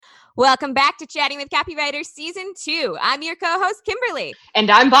Welcome back to Chatting with Copywriters Season 2. I'm your co-host, Kimberly.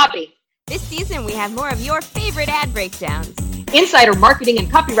 And I'm Bobby. This season, we have more of your favorite ad breakdowns, insider marketing and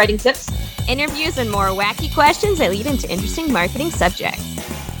copywriting tips, interviews, and more wacky questions that lead into interesting marketing subjects.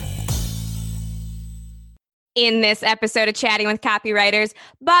 In this episode of Chatting with Copywriters,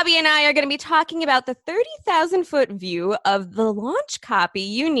 Bobby and I are going to be talking about the 30,000-foot view of the launch copy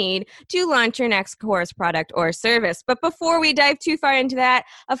you need to launch your next course, product, or service. But before we dive too far into that,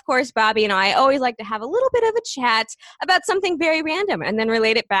 of course, Bobby and I always like to have a little bit of a chat about something very random and then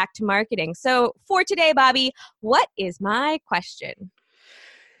relate it back to marketing. So for today, Bobby, what is my question?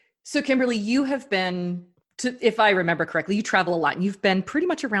 So Kimberly, you have been, if I remember correctly, you travel a lot and you've been pretty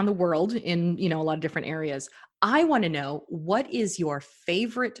much around the world in, a lot of different areas. I want to know, what is your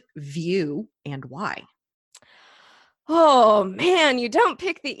favorite view and why? Oh man, you don't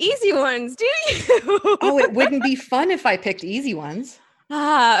pick the easy ones, do you? Oh, it wouldn't be fun if I picked easy ones.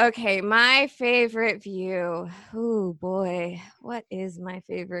 Okay. My favorite view. Oh boy. What is my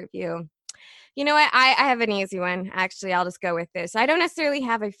favorite view? You know what? I have an easy one. Actually, I'll just go with this. I don't necessarily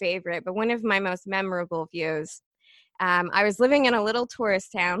have a favorite, but one of my most memorable views. I was living in a little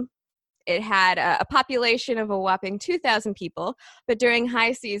tourist town. It had a population of a whopping 2,000 people, but during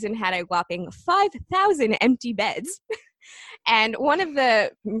high season had a whopping 5,000 empty beds. And one of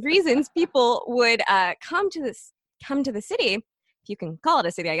the reasons people would come to the city, if you can call it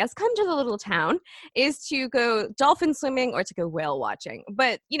a city, I guess, come to the little town, is to go dolphin swimming or to go whale watching.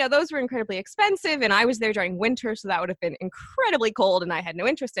 But, those were incredibly expensive, and I was there during winter, so that would have been incredibly cold, and I had no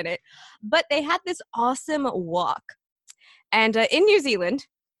interest in it. But they had this awesome walk. And in New Zealand,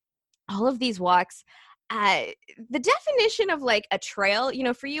 all of these walks, the definition of like a trail,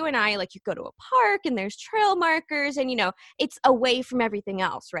 for you and I, like you go to a park and there's trail markers and, it's away from everything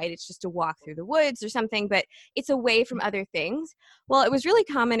else, right? It's just a walk through the woods or something, but it's away from other things. Well, it was really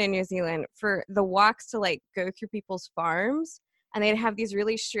common in New Zealand for the walks to like go through people's farms. And they'd have these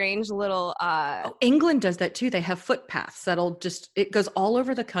really strange little... England does that too. They have footpaths it goes all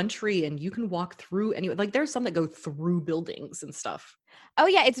over the country and you can walk through anyway. Like there's some that go through buildings and stuff. Oh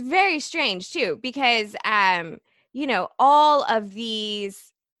yeah, it's very strange too because, all of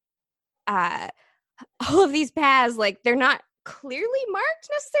these paths, like they're not clearly marked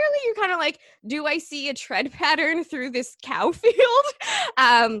necessarily. You're kind of like, do I see a tread pattern through this cow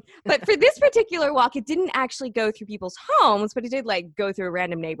field? But for this particular walk, it didn't actually go through people's homes, but it did like go through a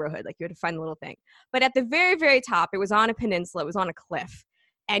random neighborhood. Like you had to find the little thing. But at the very, very top, it was on a peninsula. It was on a cliff.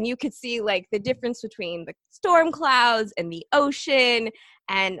 And you could see like the difference between the storm clouds and the ocean.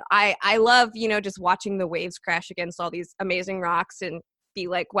 And I love, just watching the waves crash against all these amazing rocks and be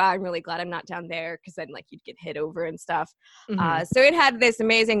like, wow, I'm really glad I'm not down there, because then like you'd get hit over and stuff. Mm-hmm. So it had this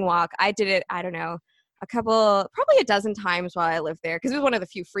amazing walk. I did it, I don't know, probably a dozen times while I lived there, because it was one of the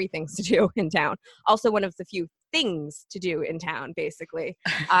few free things to do in town. Also one of the few things to do in town, basically.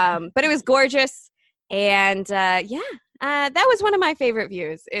 But it was gorgeous. And that was one of my favorite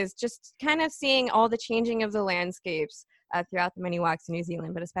views, is just kind of seeing all the changing of the landscapes throughout the many walks in New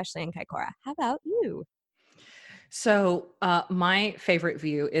Zealand, but especially in Kaikoura. How about you? So my favorite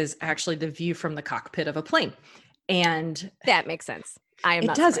view is actually the view from the cockpit of a plane. And that makes sense.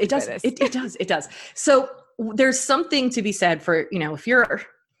 It does. So there's something to be said for, if you're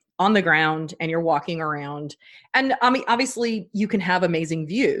on the ground and you're walking around, and I mean, obviously you can have amazing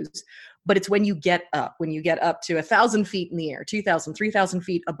views, but it's when you get up to 1,000 feet in the air, 2,000, 3,000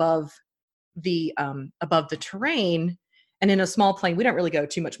 feet above the terrain. And in a small plane, we don't really go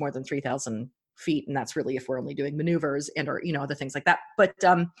too much more than 3,000 feet. And that's really if we're only doing maneuvers and, or, other things like that. But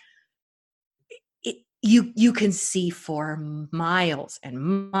you can see for miles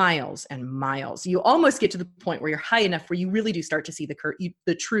and miles and miles. You almost get to the point where you're high enough where you really do start to see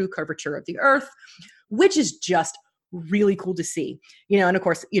the true curvature of the earth, which is just really cool to see. And of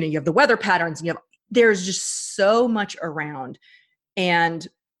course, you have the weather patterns, and there's just so much around. And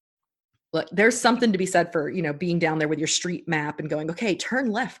look, there's something to be said for, being down there with your street map and going, okay,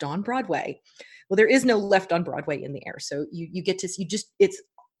 turn left on Broadway. Well, there is no left on Broadway in the air. So you get to see it's,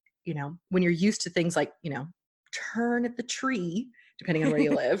 when you're used to things like, turn at the tree, depending on where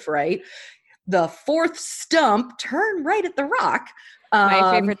you live, right? The fourth stump, turn right at the rock.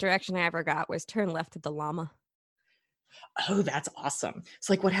 My favorite direction I ever got was turn left at the llama. Oh, that's awesome. It's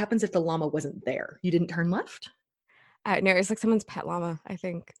like, what happens if the llama wasn't there? You didn't turn left? No, it's like someone's pet llama, I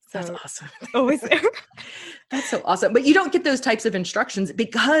think. So that's awesome. Always there. That's so awesome. But you don't get those types of instructions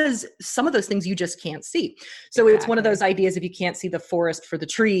because some of those things you just can't see. So It's one of those ideas, if you can't see the forest for the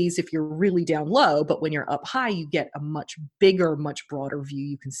trees, if you're really down low, but when you're up high, you get a much bigger, much broader view.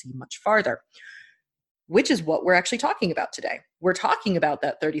 You can see much farther. which is what we're actually talking about today. We're talking about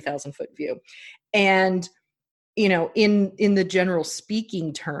that 30,000 foot view. And in the general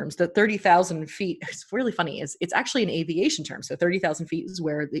speaking terms, the 30,000 feet, it's really funny, is it's actually an aviation term. So 30,000 feet is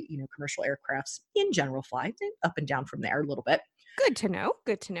where the, commercial aircrafts in general fly, up and down from there a little bit. Good to know.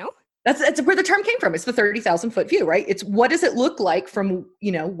 Good to know. That's where the term came from. It's the 30,000 foot view, right? It's what does it look like from,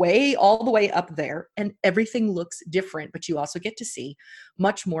 way all the way up there, and everything looks different, but you also get to see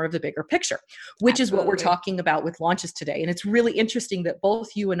much more of the bigger picture, which Absolutely. Is what we're talking about with launches today. And it's really interesting that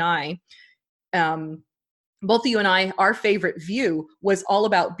both you and I, our favorite view was all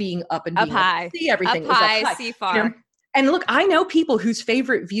about being up and being high. Able to see everything. Up high, see far. And look, I know people whose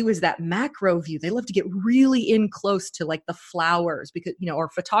favorite view is that macro view. They love to get really in close to like the flowers because, or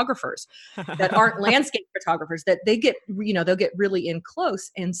photographers that aren't landscape photographers, that they get, they'll get really in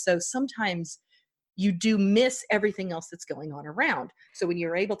close. And so sometimes you do miss everything else that's going on around. So when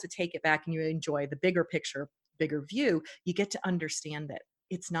you're able to take it back and you enjoy the bigger picture, bigger view, you get to understand that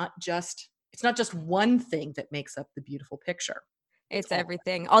it's not just one thing that makes up the beautiful picture. It's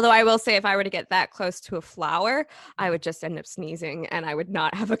everything. Although I will say if I were to get that close to a flower, I would just end up sneezing and I would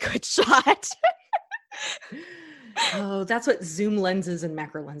not have a good shot. Oh, that's what zoom lenses and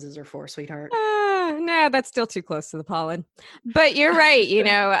macro lenses are for, sweetheart. No, that's still too close to the pollen. But you're right.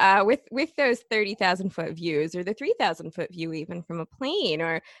 With those 30,000 foot views or the 3,000 foot view, even from a plane,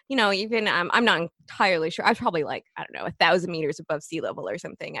 or even I'm not entirely sure. I was probably 1,000 meters above sea level or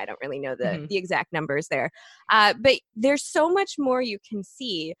something. I don't really know the exact numbers there. But there's so much more you can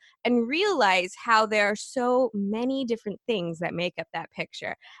see and realize how there are so many different things that make up that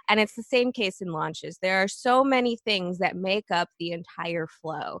picture. And it's the same case in launches. There are so many things that make up the entire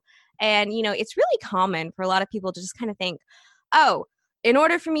flow. And, it's really common for a lot of people to just kind of think, oh, in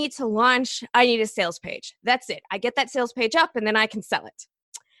order for me to launch, I need a sales page. That's it. I get that sales page up and then I can sell it.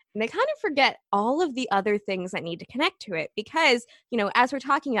 And they kind of forget all of the other things that need to connect to it because, as we're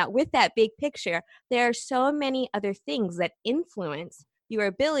talking about with that big picture, there are so many other things that influence your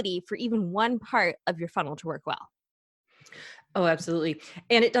ability for even one part of your funnel to work well. Oh, absolutely.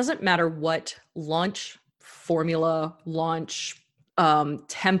 And it doesn't matter what launch formula, launch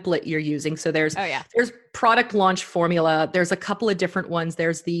template you're using. So there's product launch formula. There's a couple of different ones.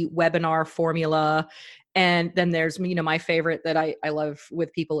 There's the webinar formula. And then there's, my favorite that I love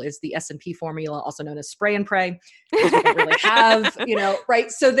with people is the S&P formula, also known as spray and pray. We don't really have,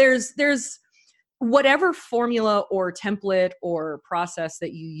 right. So there's whatever formula or template or process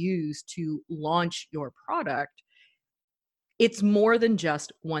that you use to launch your product. It's more than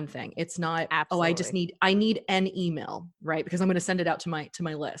just one thing. It's not, Absolutely. I need an email, right? Because I'm going to send it out to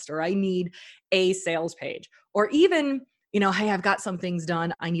my list, or I need a sales page, or even, hey, I've got some things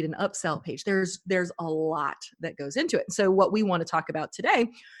done. I need an upsell page. There's a lot that goes into it. So what we want to talk about today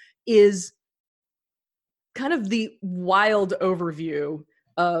is kind of the wild overview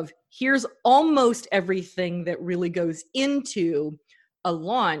of here's almost everything that really goes into a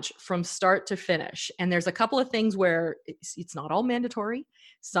launch from start to finish. And there's a couple of things where it's not all mandatory.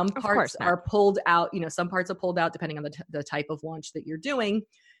 Some parts are pulled out, some parts are pulled out depending on the type of launch that you're doing.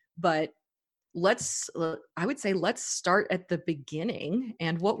 But I would say let's start at the beginning.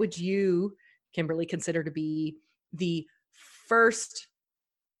 And what would you, Kimberly, consider to be the first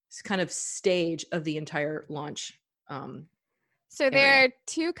kind of stage of the entire launch? So there are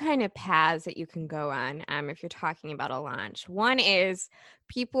two kind of paths that you can go on if you're talking about a launch. One is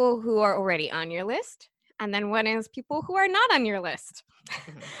people who are already on your list, and then one is people who are not on your list.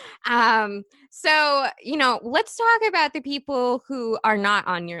 So, let's talk about the people who are not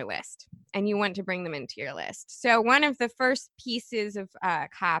on your list and you want to bring them into your list. So one of the first pieces of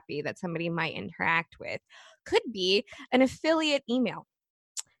copy that somebody might interact with could be an affiliate email.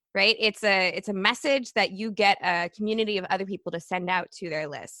 Right? It's a message that you get a community of other people to send out to their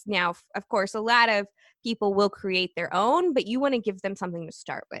list. Now, of course, a lot of people will create their own, but you want to give them something to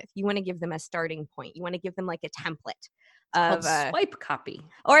start with. You want to give them a starting point. You want to give them like a template of swipe copy.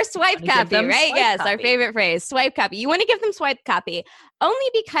 Or swipe copy, right? Yes, our favorite phrase, swipe copy. You want to give them swipe copy only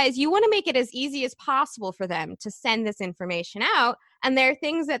because you want to make it as easy as possible for them to send this information out. And there are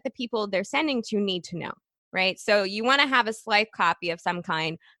things that the people they're sending to need to know. Right? So you want to have a swipe copy of some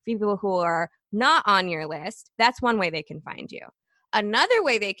kind for people who are not on your list. That's one way they can find you. Another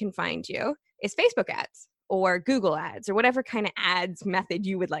way they can find you is Facebook ads or Google ads or whatever kind of ads method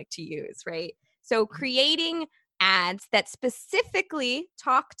you would like to use, right? So creating ads that specifically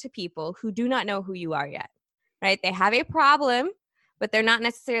talk to people who do not know who you are yet, right? They have a problem, but they're not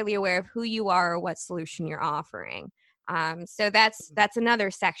necessarily aware of who you are or what solution you're offering. So that's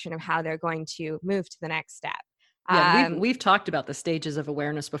another section of how they're going to move to the next step. Yeah, and we've talked about the stages of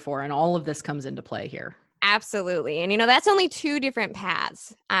awareness before, and all of this comes into play here. Absolutely. And, that's only two different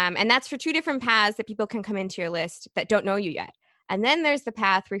paths. And that's for two different paths that people can come into your list that don't know you yet. And then there's the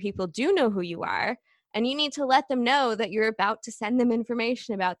path where people do know who you are. And you need to let them know that you're about to send them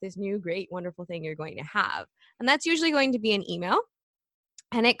information about this new, great, wonderful thing you're going to have. And that's usually going to be an email.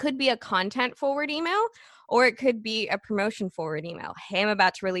 And it could be a content forward email, or it could be a promotion forward email. Hey, I'm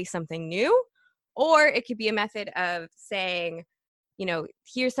about to release something new. Or it could be a method of saying,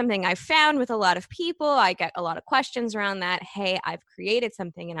 here's something I've found with a lot of people. I get a lot of questions around that. Hey, I've created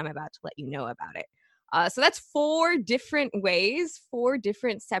something and I'm about to let you know about it. So that's 4 different ways, 4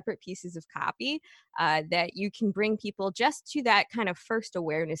 different separate pieces of copy that you can bring people just to that kind of first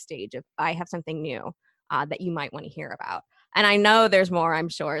awareness stage of, I have something new that you might want to hear about. And I know there's more, I'm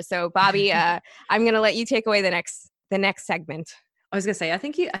sure. So Bobby, I'm going to let you take away the next segment. I was gonna say, I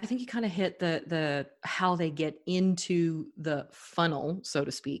think you kind of hit the how they get into the funnel, so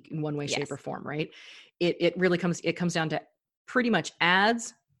to speak, in one way, Yes. shape, or form, right? It really comes down to pretty much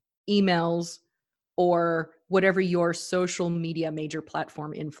ads, emails, or whatever your social media major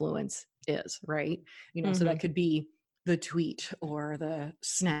platform influence is, right? So that could be the tweet or the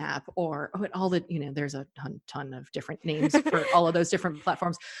snap or all the, there's a ton of different names for all of those different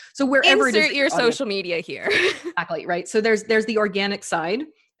platforms. So wherever insert it is that your social media here. Exactly, right? So there's the organic side,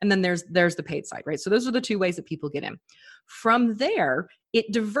 and then there's the paid side, right? So those are the 2 ways that people get in. From there,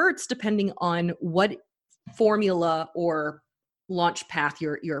 it diverts depending on what formula or launch path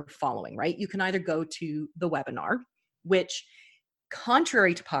you're following, right? You can either go to the webinar, which,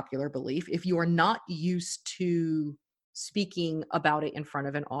 contrary to popular belief, if you are not used to speaking about it in front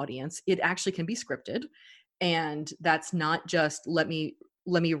of an audience, it actually can be scripted. And that's not just let me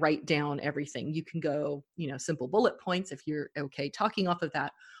write down everything. You can go, simple bullet points if you're okay talking off of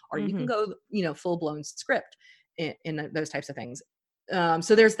that, or you can go, full blown script in those types of things.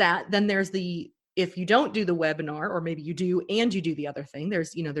 So there's that. Then there's if you don't do the webinar, or maybe you do and you do the other thing,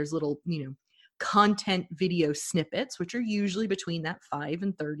 there's little, content video snippets, which are usually between that 5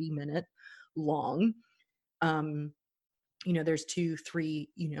 and 30 minute long. There's 2, 3,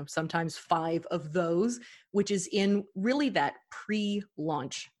 sometimes 5 of those, which is in really that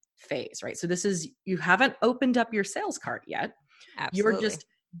pre-launch phase, right? So this is, you haven't opened up your sales cart yet. Absolutely. You're just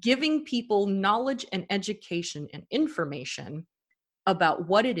giving people knowledge and education and information about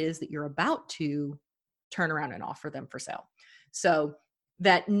what it is that you're about to turn around and offer them for sale. So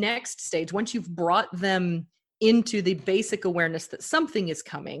that next stage, once you've brought them into the basic awareness that something is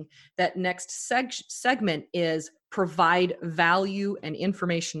coming, that next segment is provide value and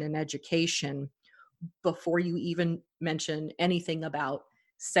information and education before you even mention anything about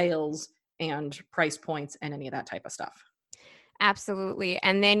sales and price points and any of that type of stuff. Absolutely.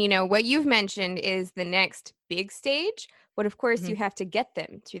 And then, what you've mentioned is the next big stage, but of course you have to get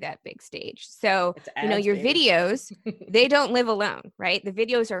them to that big stage. So, your videos, they don't live alone, right? The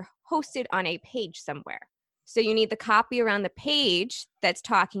videos are hosted on a page somewhere. So you need the copy around the page that's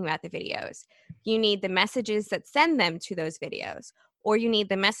talking about the videos. You need the messages that send them to those videos, or you need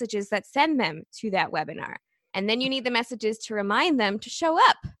the messages that send them to that webinar. And then you need the messages to remind them to show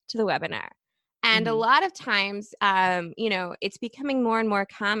up to the webinar. And a lot of times, it's becoming more and more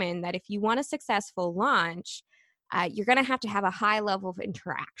common that if you want a successful launch, you're going to have a high level of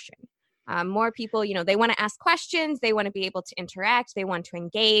interaction. More people, they want to ask questions, they want to be able to interact, they want to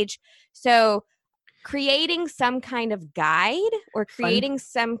engage. So creating some kind of guide or creating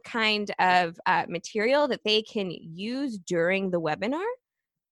some kind of material that they can use during the webinar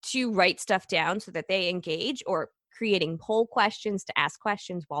to write stuff down so that they engage, or creating poll questions to ask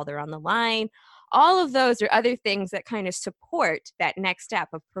questions while they're on the line. All of those are other things that kind of support that next step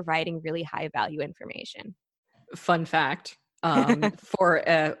of providing really high value information. Fun fact, for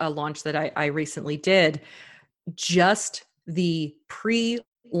a launch that I recently did, just the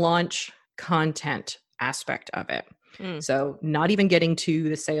pre-launch content aspect of it. So not even getting to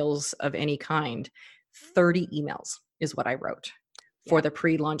the sales of any kind, 30 emails is what I wrote for the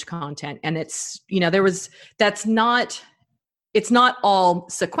pre-launch content. And it's, it's not all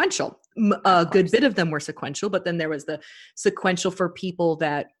sequential. A good bit of them were sequential, but then there was the sequential for people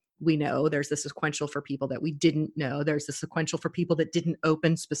that we know. There's the sequential for people that we didn't know. There's the sequential for people that didn't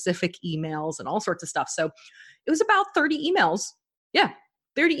open specific emails and all sorts of stuff. So it was about 30 emails. Yeah,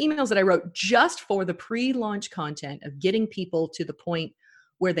 30 emails that I wrote just for the pre-launch content of getting people to the point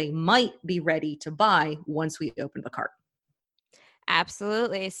where they might be ready to buy once we open the cart.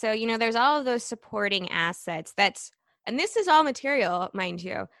 Absolutely. So, there's all of those supporting assets and this is all material, mind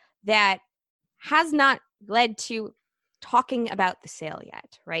you, that has not led to talking about the sale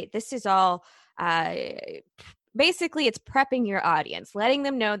yet, right? This is all basically it's prepping your audience, letting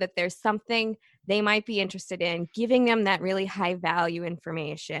them know that there's something they might be interested in, giving them that really high value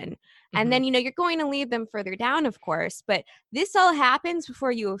information. And Mhm. then, you're going to lead them further down, of course, but this all happens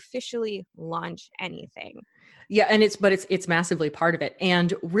before you officially launch anything. Yeah, and it's massively part of it.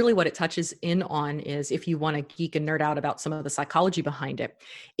 And really what it touches in on is, if you want to geek and nerd out about some of the psychology behind it,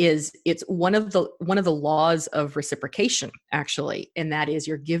 is it's one of the laws of reciprocation, actually. And that is,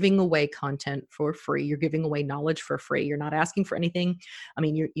 you're giving away content for free. You're giving away knowledge for free. You're not asking for anything. I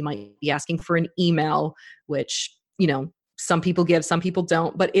mean, you might be asking for an email, which, some people give, some people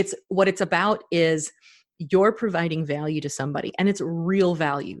don't, but it's about is you're providing value to somebody, and it's real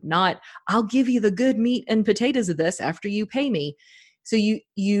value, not I'll give you the good meat and potatoes of this after you pay me. So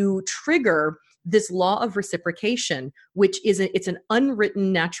you trigger this law of reciprocation, which it's an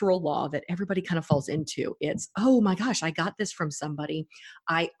unwritten natural law that everybody kind of falls into. It's, oh my gosh, I got this from somebody.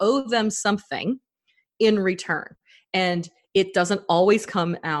 I owe them something in return. And it doesn't always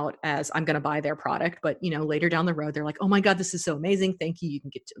come out as I'm going to buy their product, but later down the road they're like, "Oh my god, this is so amazing. Thank you. You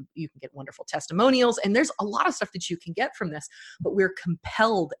can get wonderful testimonials, and there's a lot of stuff that you can get from this." But we're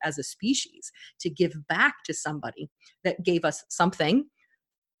compelled as a species to give back to somebody that gave us something,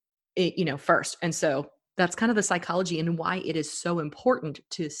 first. And so that's kind of the psychology and why it is so important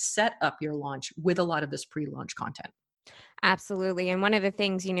to set up your launch with a lot of this pre-launch content. Absolutely. And one of the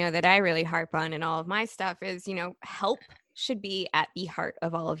things, that I really harp on in all of my stuff is, help should be at the heart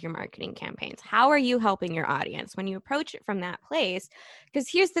of all of your marketing campaigns. How are you helping your audience when you approach it from that place? Because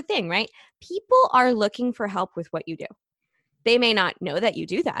here's the thing, right? People are looking for help with what you do. They may not know that you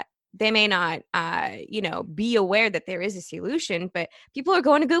do that. They may not, be aware that there is a solution, but people are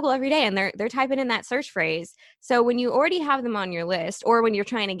going to Google every day and they're typing in that search phrase. So when you already have them on your list, or when you're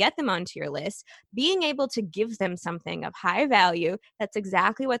trying to get them onto your list, being able to give them something of high value, that's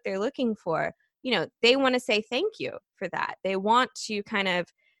exactly what they're looking for. They want to say thank you for that. They want to kind of,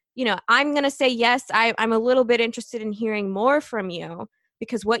 I'm going to say, yes, I'm a little bit interested in hearing more from you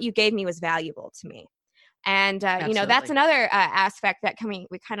because what you gave me was valuable to me. And, that's Absolutely. another aspect that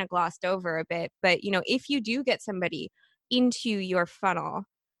we kind of glossed over a bit. But, if you do get somebody into your funnel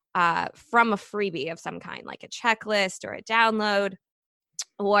from a freebie of some kind, like a checklist or a download,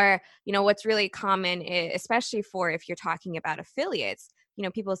 or, what's really common, especially for if you're talking about affiliates,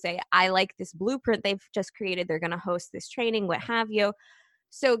 people say, I like this blueprint they've just created. They're going to host this training, what have you.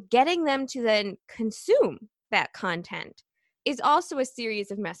 So getting them to then consume that content is also a series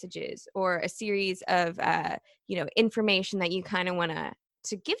of messages or a series of information that you kind of want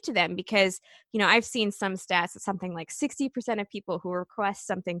to give to them, because I've seen some stats that something like 60% of people who request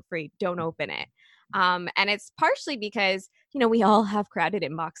something free don't open it, and it's partially because we all have crowded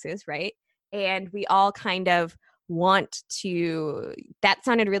inboxes, right? And we all kind of want to, that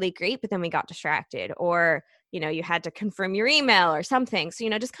sounded really great, but then we got distracted, or you had to confirm your email or something. So,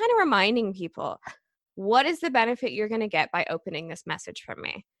 just kind of reminding people, what is the benefit you're going to get by opening this message from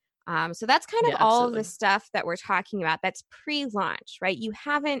me? So that's kind of Yeah, all of the absolutely. stuff that we're talking about. That's pre-launch, right? You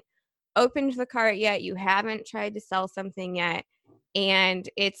haven't opened the cart yet. You haven't tried to sell something yet. And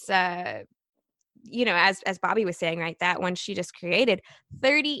it's, as Bobby was saying, right, that one she just created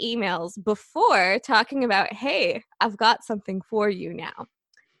 30 emails before talking about, hey, I've got something for you now.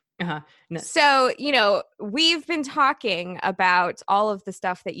 Uh-huh. No. So, we've been talking about all of the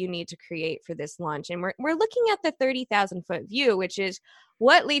stuff that you need to create for this launch. And we're looking at the 30,000 foot view, which is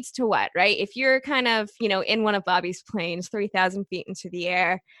what leads to what, right? If you're kind of, in one of Bobby's planes, 3,000 feet into the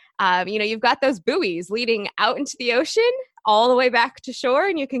air, you've got those buoys leading out into the ocean all the way back to shore,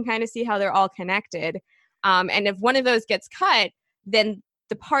 and you can kind of see how they're all connected. And if one of those gets cut, then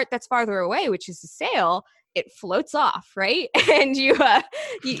the part that's farther away, which is the sail, it floats off, right? And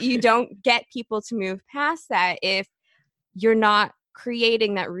you don't get people to move past that if you're not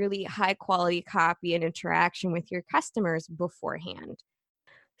creating that really high quality copy and interaction with your customers beforehand.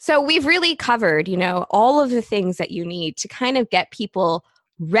 So we've really covered, all of the things that you need to kind of get people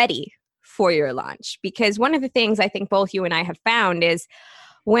ready for your launch. Because one of the things I think both you and I have found is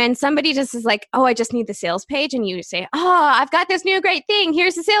when somebody just is like, oh, I just need the sales page, and you say, oh, I've got this new great thing,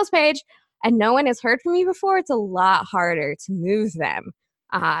 here's the sales page, and no one has heard from you before, it's a lot harder to move them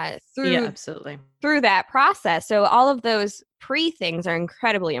Yeah, through absolutely. that process. So all of those pre-things are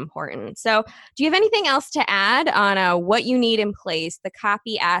incredibly important. So do you have anything else to add on what you need in place, the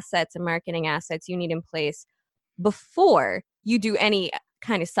copy assets and marketing assets you need in place before you do any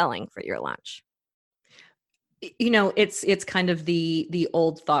kind of selling for your launch? It's kind of the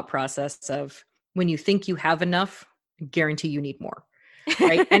old thought process of, when you think you have enough, guarantee you need more.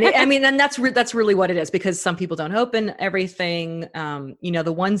 Right. And and that's really what it is, because some people don't open everything.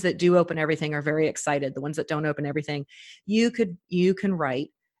 The ones that do open everything are very excited. The ones that don't open everything, you can write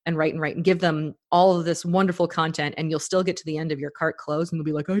and give them all of this wonderful content, and you'll still get to the end of your cart close and they'll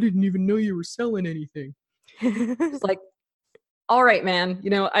be like, I didn't even know you were selling anything. It's like, all right, man,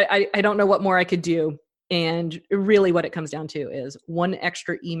 I don't know what more I could do. And really what it comes down to is one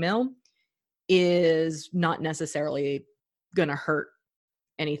extra email is not necessarily going to hurt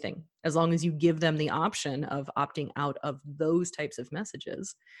anything, as long as you give them the option of opting out of those types of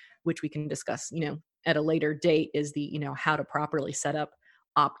messages, which we can discuss, at a later date, is the, how to properly set up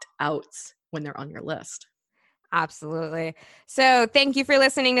opt-outs when they're on your list. Absolutely. So thank you for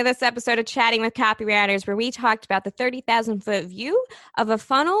listening to this episode of Chatting with Copywriters, where we talked about the 30,000 foot view of a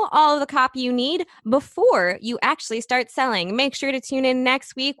funnel, all of the copy you need before you actually start selling. Make sure to tune in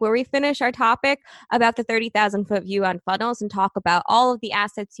next week where we finish our topic about the 30,000 foot view on funnels and talk about all of the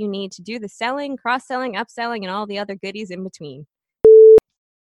assets you need to do the selling, cross-selling, upselling, and all the other goodies in between.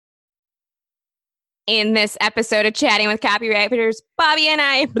 In this episode of Chatting with Copywriters, Bobby and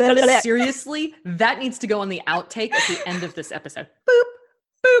I... Seriously, that needs to go on the outtake at the end of this episode. Boop,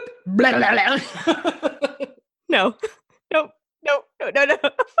 boop, blah, blah, blah. No. All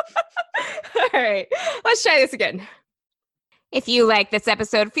right, let's try this again. If you like this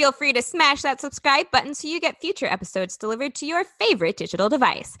episode, feel free to smash that subscribe button so you get future episodes delivered to your favorite digital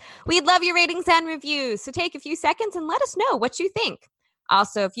device. We'd love your ratings and reviews, so take a few seconds and let us know what you think.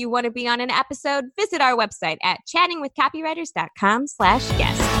 Also, if you want to be on an episode, visit our website at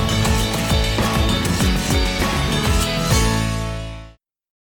chattingwithcopywriters.com/guest.